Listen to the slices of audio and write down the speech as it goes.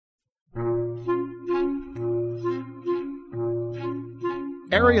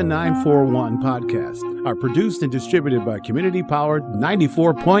Area 941 podcasts are produced and distributed by community-powered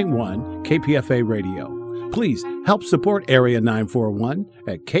 94.1 KPFA Radio. Please help support Area 941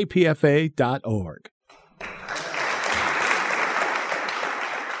 at kpfa.org.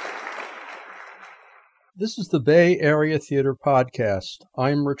 This is the Bay Area Theater Podcast.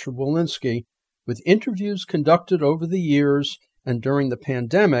 I'm Richard Walensky, with interviews conducted over the years and during the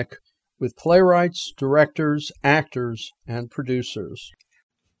pandemic with playwrights, directors, actors, and producers.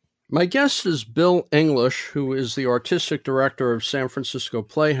 My guest is Bill English, who is the artistic director of San Francisco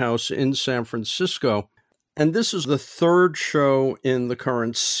Playhouse in San Francisco, and this is the third show in the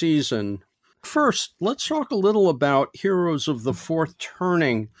current season. First, let's talk a little about Heroes of the Fourth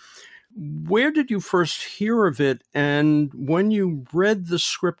Turning. Where did you first hear of it, and when you read the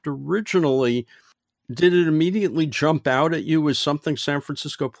script originally, did it immediately jump out at you as something San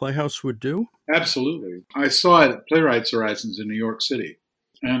Francisco Playhouse would do? Absolutely. I saw it at Playwrights Horizons in New York City,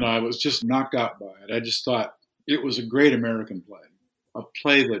 and I was just knocked out by it. I just thought it was a great American play, a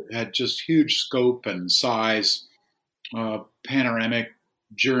play that had just huge scope and size, panoramic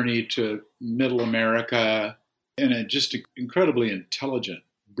journey to Middle America, and a just incredibly intelligent,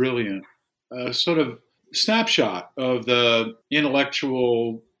 brilliant sort of snapshot of the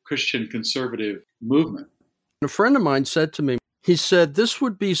intellectual Christian conservative movement. A friend of mine said to me, he said, this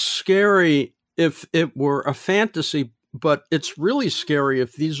would be scary if it were a fantasy, but it's really scary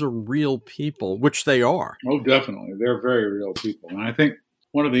if these are real people, which they are. Oh, definitely. They're very real people. And I think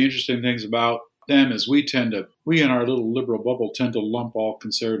one of the interesting things about them is we in our little liberal bubble tend to lump all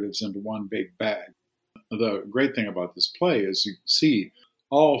conservatives into one big bag. The great thing about this play is you see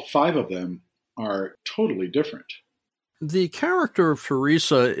all five of them are totally different. The character of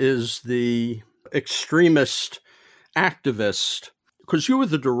Teresa is the extremist activist. Because you were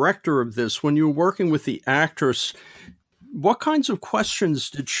the director of this, when you were working with the actress, what kinds of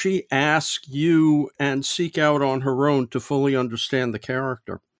questions did she ask you and seek out on her own to fully understand the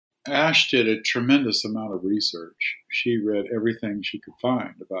character? Ash did a tremendous amount of research. She read everything she could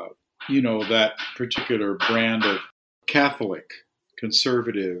find about, that particular brand of Catholic,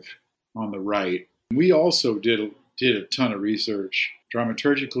 conservative on the right. We also did a ton of research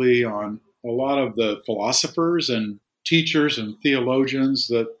dramaturgically on a lot of the philosophers and teachers and theologians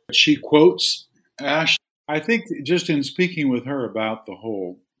that she quotes. Ash, I think just in speaking with her about the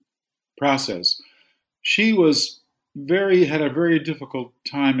whole process, she had a very difficult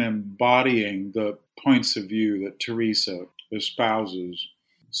time embodying the points of view that Teresa espouses.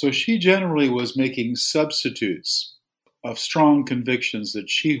 So she generally was making substitutes of strong convictions that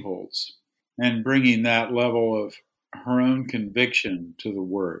she holds and bringing that level of her own conviction to the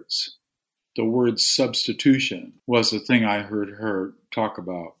words. The word substitution was the thing I heard her talk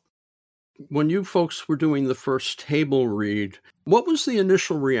about. When you folks were doing the first table read, what was the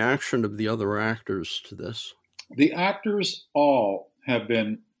initial reaction of the other actors to this? The actors all have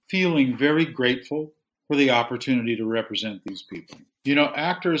been feeling very grateful for the opportunity to represent these people.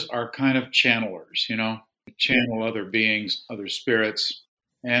 Actors are kind of channelers, channel other beings, other spirits.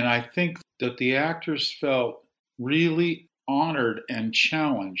 And I think that the actors felt really honored and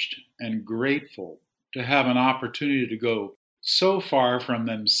challenged and grateful to have an opportunity to go so far from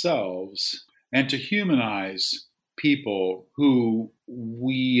themselves and to humanize people who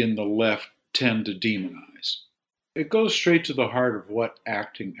we in the left tend to demonize. It goes straight to the heart of what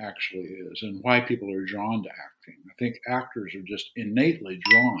acting actually is and why people are drawn to acting. I think actors are just innately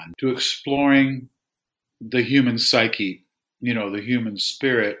drawn to exploring the human psyche, the human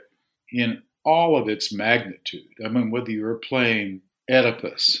spirit in all of its magnitude. I mean, whether you're playing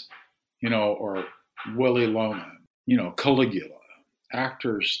Oedipus, or Willy Loman, Caligula,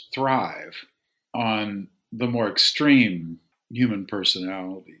 actors thrive on the more extreme human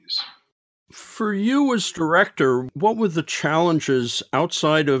personalities. For you as director, what were the challenges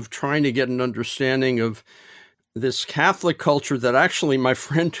outside of trying to get an understanding of this Catholic culture that actually my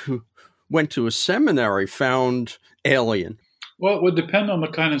friend who went to a seminary found alien? Well, it would depend on the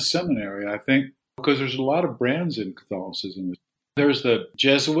kind of seminary, I think, because there's a lot of brands in Catholicism. There's the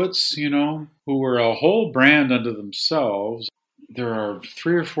Jesuits, who were a whole brand unto themselves. There are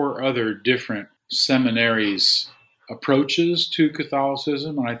 3 or 4 other different seminaries' approaches to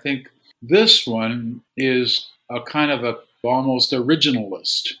Catholicism, and I think this one is a kind of a almost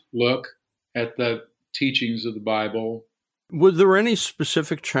originalist look at the teachings of the Bible. Were there any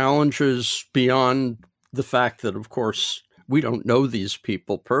specific challenges beyond the fact that, of course, we don't know these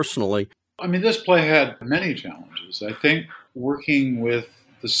people personally? I mean, this play had many challenges. I think working with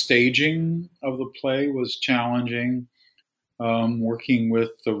the staging of the play was challenging. working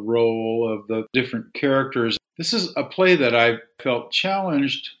with the role of the different characters. This is a play that I felt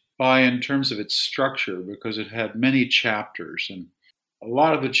challenged by in terms of its structure because it had many chapters, and a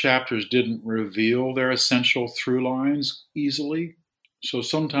lot of the chapters didn't reveal their essential through lines easily. So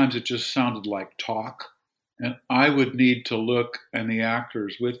sometimes it just sounded like talk. And I would need to look, and the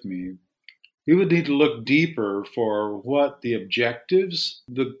actors with me, we would need to look deeper for what the objectives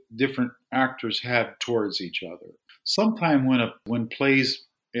the different actors had towards each other. Sometime when plays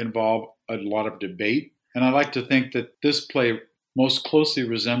involve a lot of debate, and I like to think that this play most closely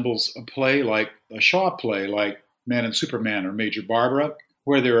resembles a play like a Shaw play, like Man and Superman or Major Barbara,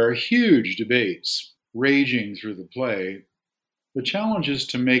 where there are huge debates raging through the play. The challenge is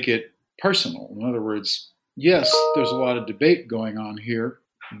to make it personal. In other words, yes, there's a lot of debate going on here,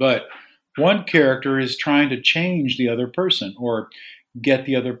 but one character is trying to change the other person or get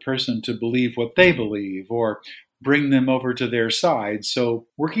the other person to believe what they believe or bring them over to their side. So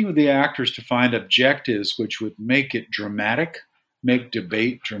working with the actors to find objectives which would make it dramatic, make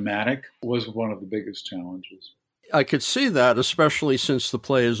debate dramatic, was one of the biggest challenges. I could see that, especially since the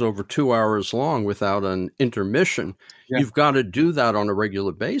play is over 2 hours long without an intermission. Yeah. You've got to do that on a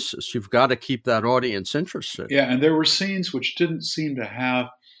regular basis. You've got to keep that audience interested. Yeah, and there were scenes which didn't seem to have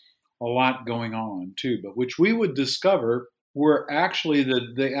a lot going on, too, but which we would discover were actually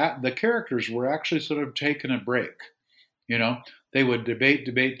the characters were actually sort of taking a break. You know, they would debate,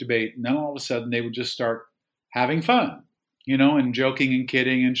 and then all of a sudden they would just start having fun, you know, and joking and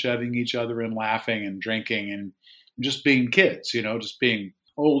kidding and shoving each other and laughing and drinking and just being kids, you know, just being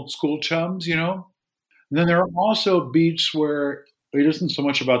old school chums, you know. And then there are also beats where it isn't so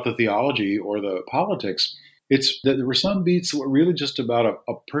much about the theology or the politics. It's that there were some beats that were really just about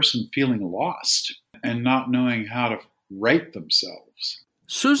a person feeling lost and not knowing how to right themselves.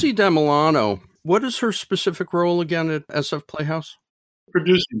 Susie DeMilano, what is her specific role again at SF Playhouse?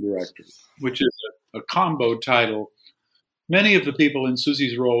 Producing director, which is a combo title. Many of the people in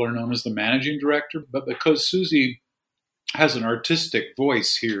Susie's role are known as the managing director, but because Susie has an artistic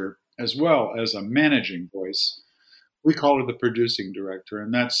voice here as well as a managing voice, we call her the producing director.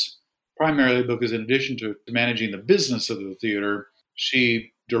 And that's primarily because in addition to managing the business of the theater,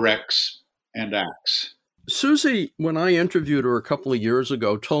 she directs and acts. Susie, when I interviewed her a couple of years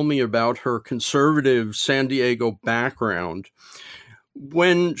ago, told me about her conservative San Diego background.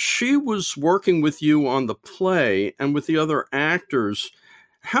 When she was working with you on the play and with the other actors,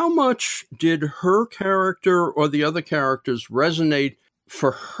 how much did her character or the other characters resonate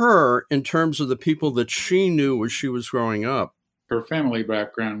for her in terms of the people that she knew as she was growing up? Her family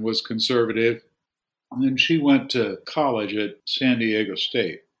background was conservative, and then she went to college at San Diego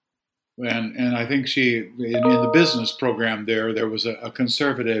State. And I think she, in the business program there was a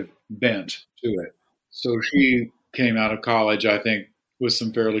conservative bent to it. So she came out of college, I think, with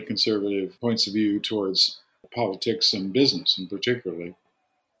some fairly conservative points of view towards politics and business in particularly.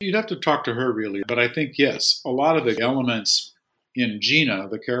 You'd have to talk to her really, but I think, yes, a lot of the elements in Gina,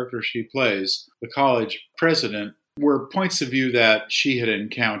 the character she plays, the college president, were points of view that she had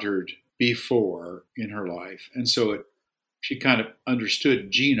encountered before in her life. And so she kind of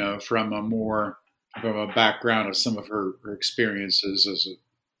understood Gina from a background of some of her experiences as a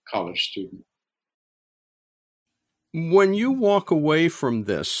college student. When you walk away from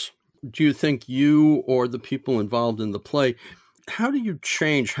this, do you think you or the people involved in the play, how do you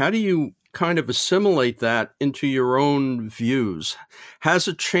change? How do you kind of assimilate that into your own views? Has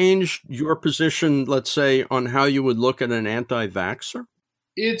it changed your position, let's say, on how you would look at an anti-vaxxer?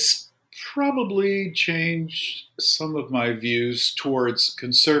 It's probably changed some of my views towards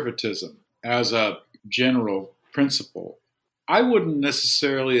conservatism as a general principle. I wouldn't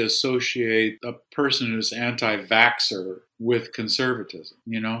necessarily associate a person who's anti-vaxxer with conservatism,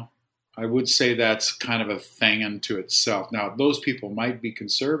 you know? I would say that's kind of a thing unto itself. Now, those people might be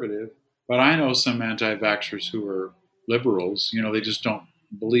conservative, but I know some anti-vaxxers who are liberals. You know, they just don't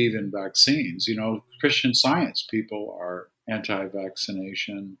believe in vaccines. You know, Christian Science people are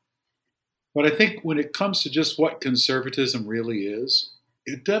anti-vaccination. But I think when it comes to just what conservatism really is,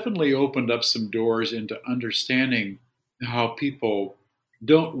 it definitely opened up some doors into understanding how people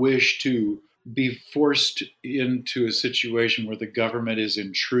don't wish to be forced into a situation where the government is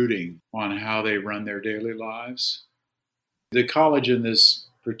intruding on how they run their daily lives. The college in this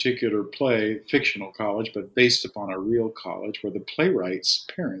particular play, fictional college, but based upon a real college where the playwright's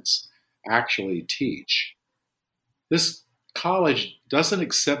parents actually teach, this college doesn't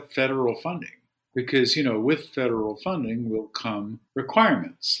accept federal funding because, you know, with federal funding will come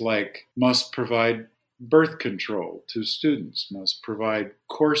requirements like must provide birth control to students, must provide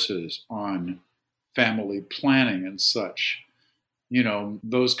courses on family planning and such.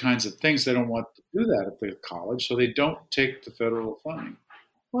 those kinds of things. They don't want to do that at the college, so they don't take the federal funding.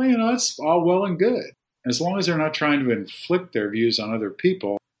 Well, it's all well and good. As long as they're not trying to inflict their views on other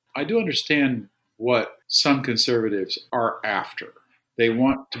people. I do understand what some conservatives are after. They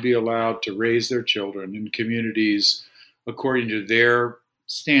want to be allowed to raise their children in communities according to their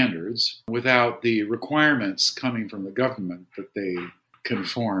standards without the requirements coming from the government that they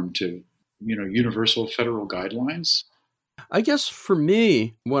conform to, universal federal guidelines. I guess for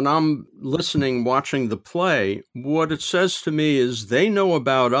me, when I'm watching the play, what it says to me is they know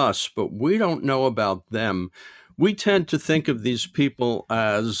about us, but we don't know about them. We tend to think of these people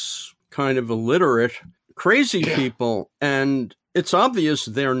as kind of illiterate, crazy people, and it's obvious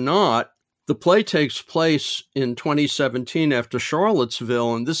they're not. The play takes place in 2017 after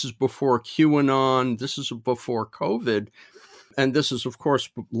Charlottesville, and this is before QAnon, this is before COVID, and this is, of course,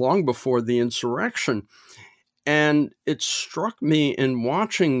 long before the insurrection. And it struck me in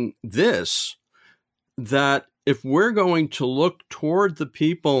watching this that if we're going to look toward the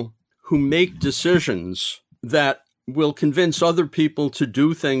people who make decisions that will convince other people to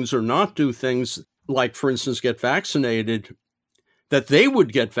do things or not do things, like, for instance, get vaccinated, that they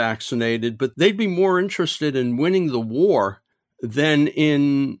would get vaccinated, but they'd be more interested in winning the war than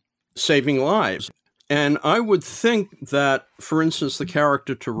in saving lives. And I would think that, for instance, the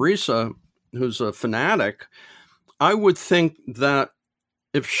character Teresa, who's a fanatic, I would think that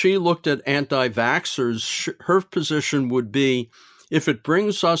if she looked at anti-vaxxers, her position would be, if it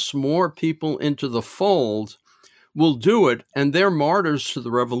brings us more people into the fold, we'll do it, and they're martyrs to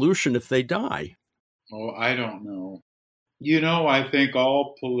the revolution if they die. Oh, I don't know. I think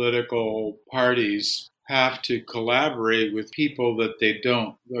all political parties have to collaborate with people that they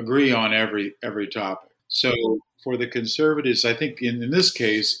don't agree on every topic. So for the conservatives, I think in this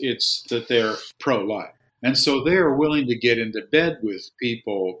case, it's that they're pro-life. And so they are willing to get into bed with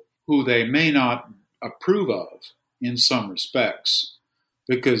people who they may not approve of in some respects,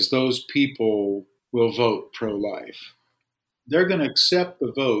 because those people will vote pro-life. They're going to accept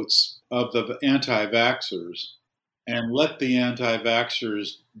the votes of the anti-vaxxers and let the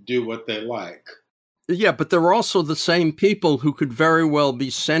anti-vaxxers do what they like. Yeah, but they're also the same people who could very well be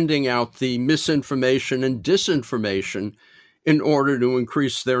sending out the misinformation and disinformation in order to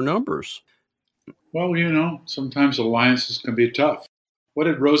increase their numbers. Well, sometimes alliances can be tough. What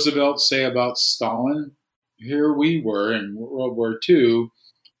did Roosevelt say about Stalin? Here we were in World War II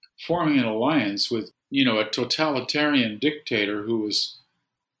forming an alliance with, a totalitarian dictator who was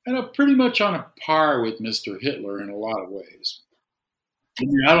pretty much on a par with Mr. Hitler in a lot of ways.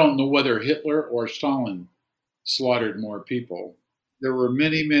 I don't know whether Hitler or Stalin slaughtered more people. There were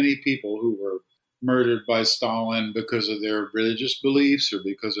many, many people who were murdered by Stalin because of their religious beliefs or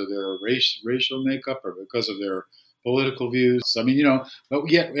because of their racial makeup or because of their political views. But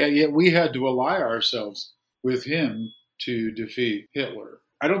yet we had to ally ourselves with him to defeat Hitler.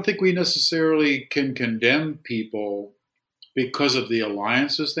 I don't think we necessarily can condemn people because of the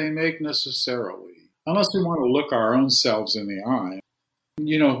alliances they make necessarily, unless we want to look our own selves in the eye.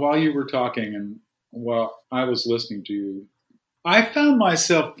 While you were talking and while I was listening to you, I found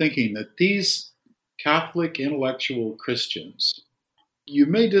myself thinking that these Catholic intellectual Christians, you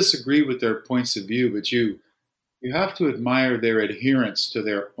may disagree with their points of view, but you have to admire their adherence to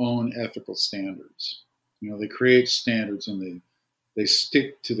their own ethical standards. They create standards and they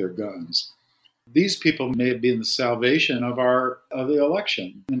stick to their guns. These people may have been the salvation of the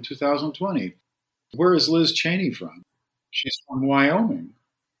election in 2020. Where is Liz Cheney from? She's from Wyoming.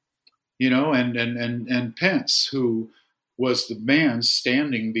 And Pence, who was the man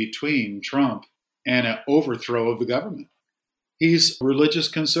standing between Trump and an overthrow of the government. He's a religious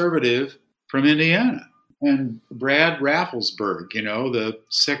conservative from Indiana. And Brad Rafflesberg, the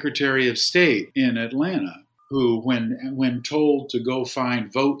Secretary of State in Atlanta, who, when told to go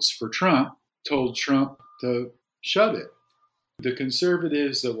find votes for Trump, told Trump to shove it. The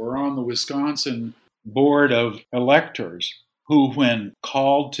conservatives that were on the Wisconsin board of electors, who, when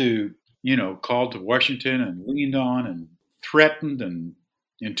called to Washington and leaned on and threatened and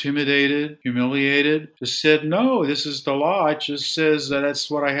intimidated, humiliated, just said, no, this is the law. It just says that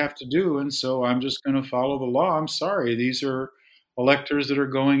that's what I have to do. And so I'm just going to follow the law. I'm sorry. These are electors that are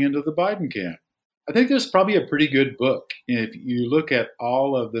going into the Biden camp. I think there's probably a pretty good book. If you look at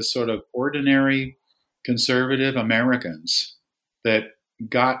all of the sort of ordinary conservative Americans that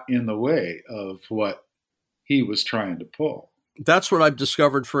got in the way of what he was trying to pull. That's what I've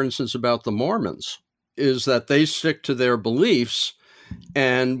discovered, for instance, about the Mormons, is that they stick to their beliefs.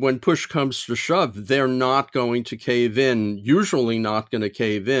 And when push comes to shove, they're not going to cave in, usually not going to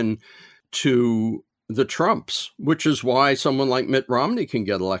cave in to the Trumps, which is why someone like Mitt Romney can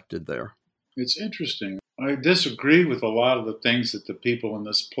get elected there. It's interesting. I disagree with a lot of the things that the people in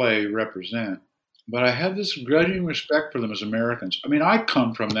this play represent, but I have this grudging respect for them as Americans. I mean, I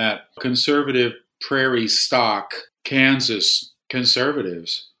come from that conservative prairie stock Kansas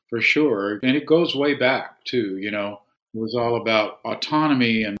conservatives, for sure. And it goes way back, too, you know. It was all about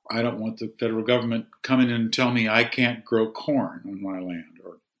autonomy, and I don't want the federal government coming in and tell me I can't grow corn on my land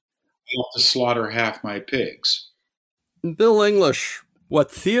or I have to slaughter half my pigs. Bill English,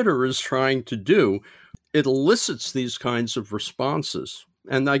 what theater is trying to do, it elicits these kinds of responses.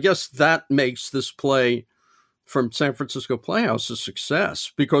 And I guess that makes this play from San Francisco Playhouse a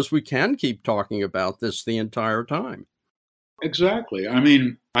success, because we can keep talking about this the entire time. Exactly. I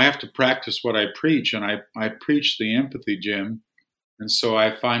mean, I have to practice what I preach, and I preach the empathy, Jim. And so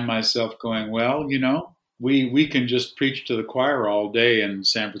I find myself going, well, you know, we can just preach to the choir all day in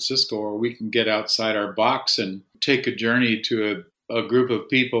San Francisco, or we can get outside our box and take a journey to a group of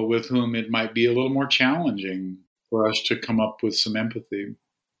people with whom it might be a little more challenging for us to come up with some empathy.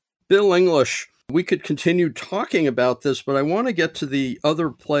 Bill English, we could continue talking about this, but I want to get to the other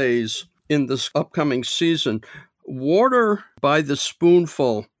plays in this upcoming season. Water by the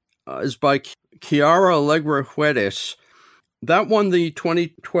Spoonful is by Chiara Allegra Juarez. That won the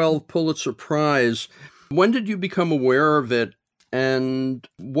 2012 Pulitzer Prize. When did you become aware of it, and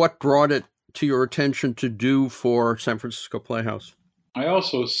what brought it to your attention to do for San Francisco Playhouse? I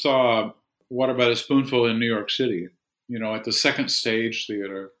also saw Water by the Spoonful in New York City, you know, at the Second Stage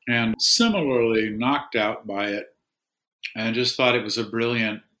Theater, and similarly knocked out by it, and just thought it was a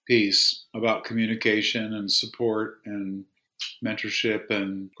brilliant piece about communication and support and mentorship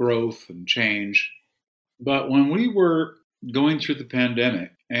and growth and change. But when we were going through the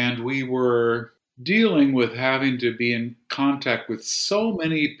pandemic and we were dealing with having to be in contact with so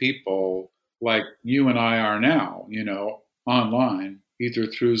many people like you and I are now, you know, online, either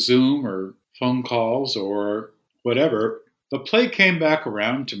through Zoom or phone calls or whatever, the play came back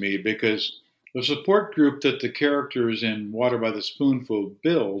around to me because the support group that the characters in Water by the Spoonful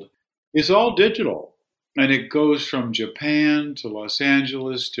build is all digital. And it goes from Japan to Los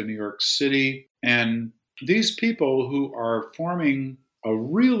Angeles to New York City. And these people who are forming a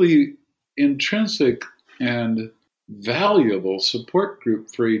really intrinsic and valuable support group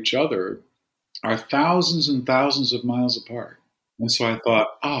for each other are thousands and thousands of miles apart. And so I thought,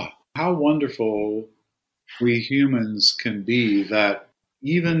 how wonderful we humans can be, that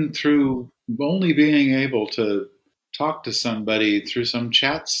even through only being able to talk to somebody through some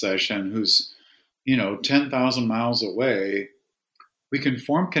chat session who's, you know, 10,000 miles away, we can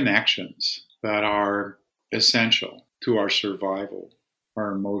form connections that are essential to our survival,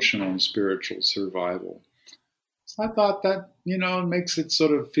 our emotional and spiritual survival. So I thought that, you know, makes it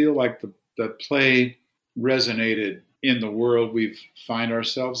sort of feel like the play resonated in the world we find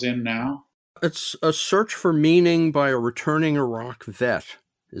ourselves in now. It's a search for meaning by a returning Iraq vet.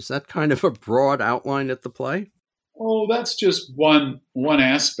 Is that kind of a broad outline at the play? Oh, that's just one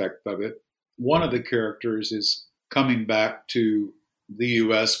aspect of it. One of the characters is coming back to the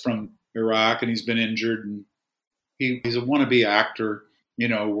U.S. from Iraq, and he's been injured, and he's a wannabe actor, you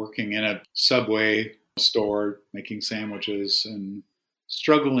know, working in a Subway store, making sandwiches, and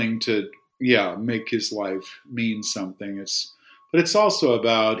struggling to, make his life mean something. But it's also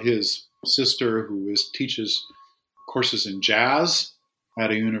about his sister who teaches courses in jazz at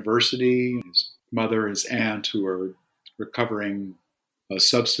a university. His mother and his aunt who are recovering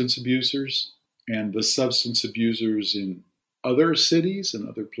substance abusers, and the substance abusers in other cities and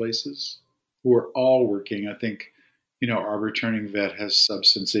other places who are all working. I think, you know, our returning vet has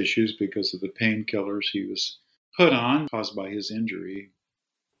substance issues because of the painkillers he was put on caused by his injury.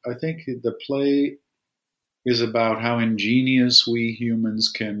 I think the play is about how ingenious we humans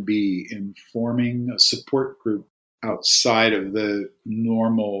can be in forming a support group outside of the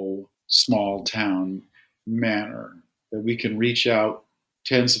normal small town manner, that we can reach out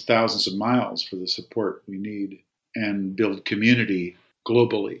tens of thousands of miles for the support we need and build community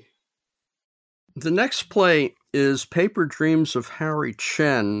globally. The next play is Paper Dreams of Harry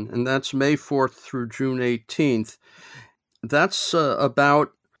Chen, and that's May 4th through June 18th. That's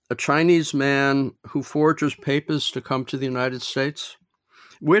about a Chinese man who forges papers to come to the United States.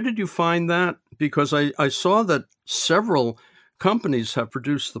 Where did you find that? Because I saw that several companies have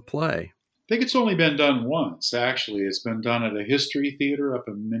produced the play. I think it's only been done once, actually. It's been done at a history theater up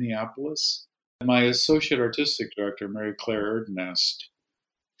in Minneapolis. My associate artistic director, Mary Claire Erdnest,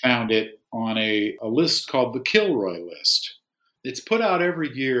 found it on a list called the Kilroy List. It's put out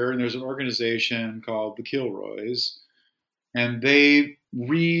every year, and there's an organization called the Kilroys, and they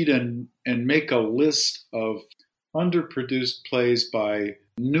read and make a list of underproduced plays by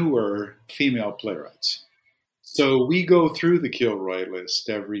newer female playwrights. So we go through the Kilroy list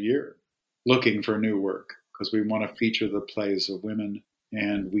every year looking for new work because we want to feature the plays of women,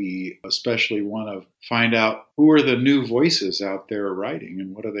 and we especially want to find out who are the new voices out there writing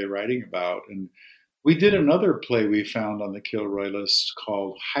and what are they writing about. And we did another play we found on the Kilroy list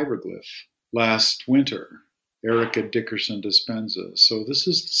called Hieroglyph last winter, Erica Dickerson Dispenza. So this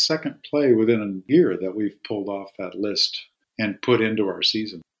is the second play within a year that we've pulled off that list and put into our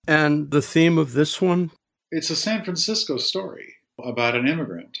season. And the theme of this one? It's a San Francisco story about an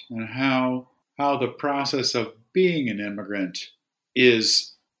immigrant and how the process of being an immigrant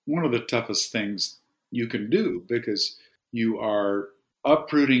is one of the toughest things you can do, because you are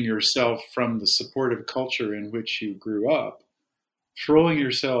uprooting yourself from the supportive culture in which you grew up, throwing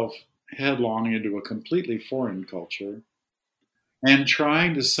yourself headlong into a completely foreign culture, and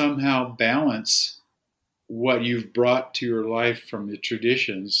trying to somehow balance what you've brought to your life from the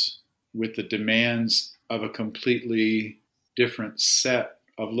traditions with the demands of a completely different set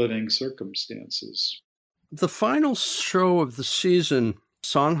of living circumstances. The final show of the season,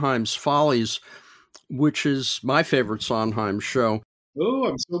 Sondheim's Follies, which is my favorite Sondheim show. Oh,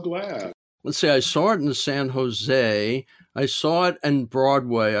 I'm so glad. Let's see, I saw it in San Jose. I saw it in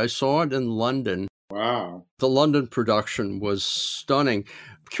Broadway. I saw it in London. Wow. The London production was stunning.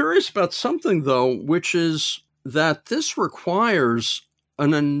 I'm curious about something, though, which is that this requires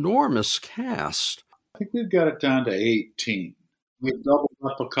an enormous cast. I think we've got it down to 18. We've doubled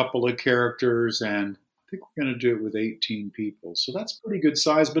up a couple of characters, and I think we're going to do it with 18 people. So that's pretty good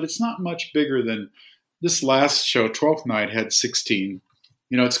size, but it's not much bigger than this last show, 12th Night, had 16.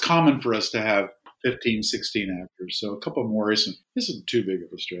 You know, it's common for us to have 15, 16 actors. So a couple more isn't too big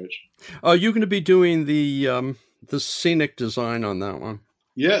of a stretch. Are you going to be doing the scenic design on that one?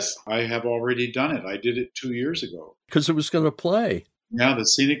 Yes, I have already done it. I did it 2 years ago. Because it was going to play. Yeah, the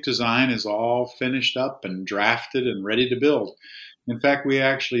scenic design is all finished up and drafted and ready to build. In fact, we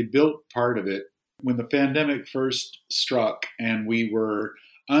actually built part of it when the pandemic first struck, and we were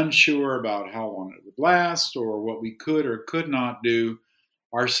unsure about how long it would last or what we could or could not do.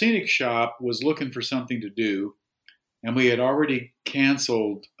 Our scenic shop was looking for something to do, and we had already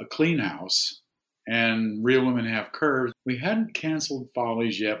canceled A Clean House and Real Women Have Curves. We hadn't canceled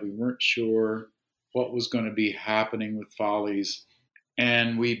Follies yet. We weren't sure what was going to be happening with Follies.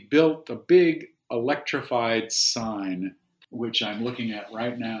 And we built a big electrified sign, which I'm looking at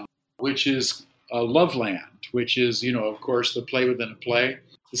right now, which is Loveland, which is, you know, of course, the play within a play.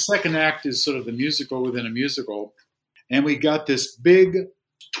 The second act is sort of the musical within a musical. And we got this big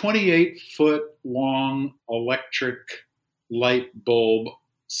 28-foot long electric light bulb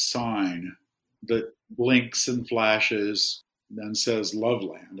sign that blinks and flashes and says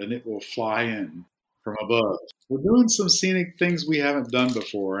Loveland, and it will fly in from above. We're doing some scenic things we haven't done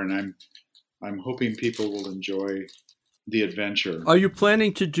before, and I'm hoping people will enjoy the adventure. Are you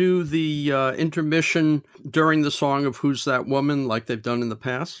planning to do the intermission during the song of Who's That Woman like they've done in the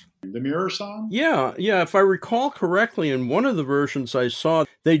past? The Mirror Song? Yeah. If I recall correctly, in one of the versions I saw,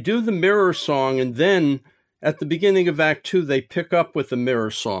 they do the Mirror Song, and then at the beginning of Act 2, they pick up with the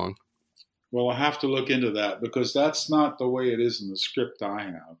Mirror Song. Well, I'll have to look into that, because that's not the way it is in the script I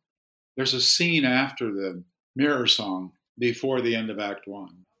have. There's a scene after the Mirror Song before the end of Act 1.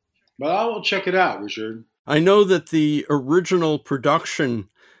 But I will check it out, Richard. I know that the original production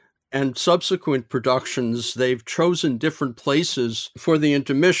and subsequent productions, they've chosen different places for the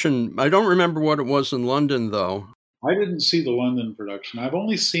intermission. I don't remember what it was in London, though. I didn't see the London production. I've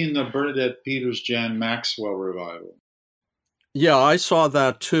only seen the Bernadette Peters, Jan Maxwell revival. Yeah, I saw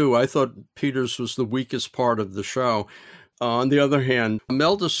that too. I thought Peters was the weakest part of the show. On the other hand,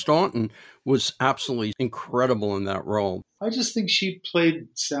 Imelda Staunton was absolutely incredible in that role. I just think she played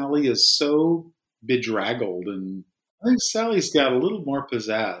Sally as so bedraggled, and I think Sally's got a little more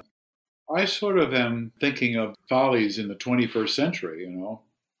pizzazz. I sort of am thinking of Follies in the 21st century, you know,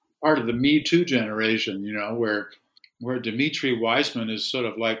 part of the Me Too generation, you know, where Dimitri Weissman is sort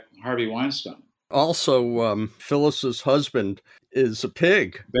of like Harvey Weinstein. Also, Phyllis's husband is a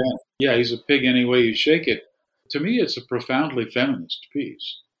pig. Ben, yeah, he's a pig any way you shake it. To me, it's a profoundly feminist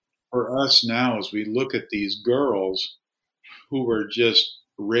piece. For us now, as we look at these girls who were just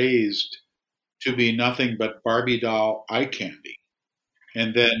raised to be nothing but Barbie doll eye candy.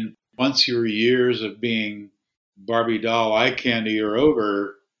 And then once your years of being Barbie doll eye candy are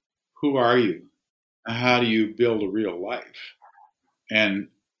over, who are you? How do you build a real life? And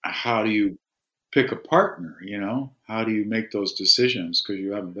how do you pick a partner, you know? How do you make those decisions? Because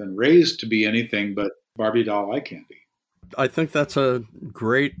you haven't been raised to be anything but Barbie doll eye candy. I think that's a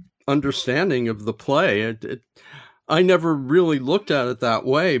great understanding of the play. I never really looked at it that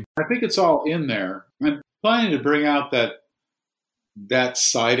way. I think it's all in there. I'm planning to bring out that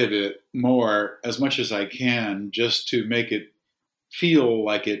side of it more as much as I can, just to make it feel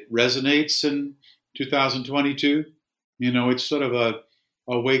like it resonates in 2022. It's sort of a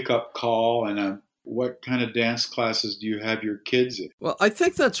wake-up call and what kind of dance classes do you have your kids in? Well, I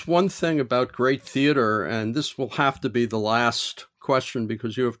think that's one thing about great theater, and this will have to be the last question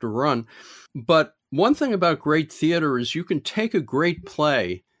because you have to run. But one thing about great theater is you can take a great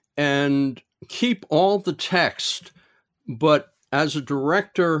play and keep all the text, but as a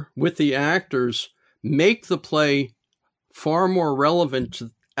director with the actors, make the play far more relevant,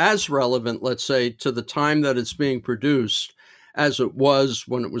 let's say, to the time that it's being produced as it was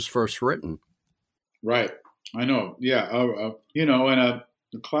when it was first written. Right. I know. Yeah. In a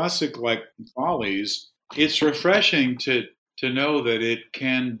classic like Follies, it's refreshing to know that it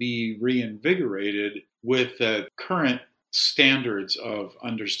can be reinvigorated with the current standards of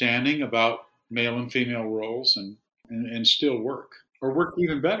understanding about male and female roles and still work, or work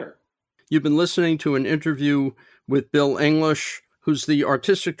even better. You've been listening to an interview with Bill English, who's the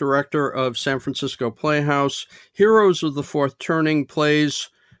artistic director of San Francisco Playhouse. Heroes of the Fourth Turning plays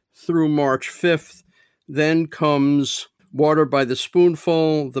through March 5th. Then comes Water by the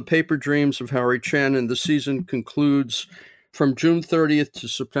Spoonful, The Paper Dreams of Harry Chen, and the season concludes from June 30th to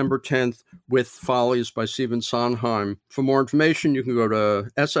September 10th with Follies by Stephen Sondheim. For more information, you can go to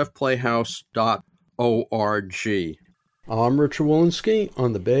sfplayhouse.org. I'm Richard Walensky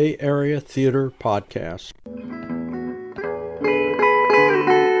on the Bay Area Theater Podcast.